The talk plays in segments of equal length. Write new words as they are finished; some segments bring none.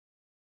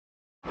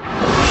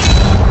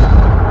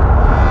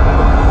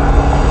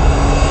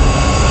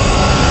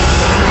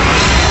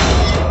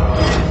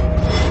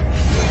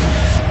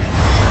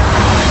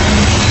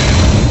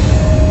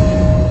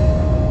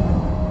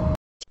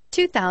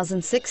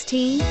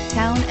2016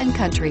 Town &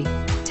 Country.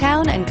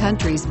 Town &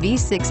 Country's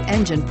V6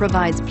 engine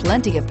provides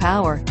plenty of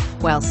power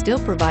while still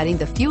providing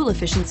the fuel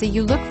efficiency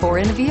you look for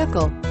in a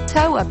vehicle.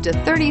 Tow up to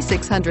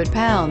 3,600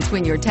 pounds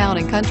when your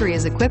Town & Country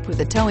is equipped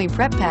with a towing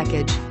prep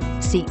package.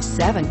 Seat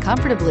 7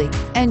 comfortably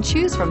and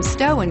choose from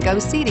stow and go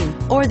seating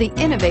or the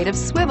innovative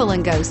swivel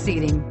and go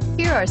seating.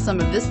 Here are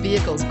some of this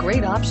vehicle's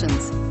great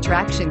options: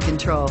 traction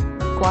control,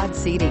 quad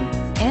seating,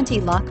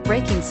 anti-lock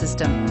braking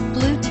system,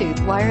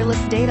 Bluetooth wireless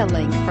data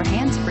link for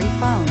hands-free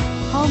phone,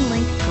 home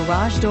link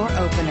garage door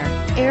opener,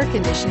 air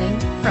conditioning,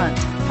 front,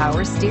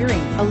 power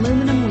steering,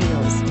 aluminum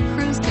wheels,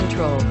 cruise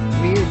control,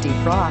 rear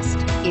defrost.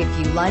 If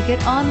you like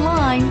it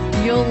online,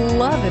 you'll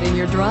love it in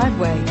your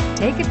driveway.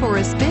 Take it for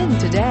a spin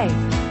today.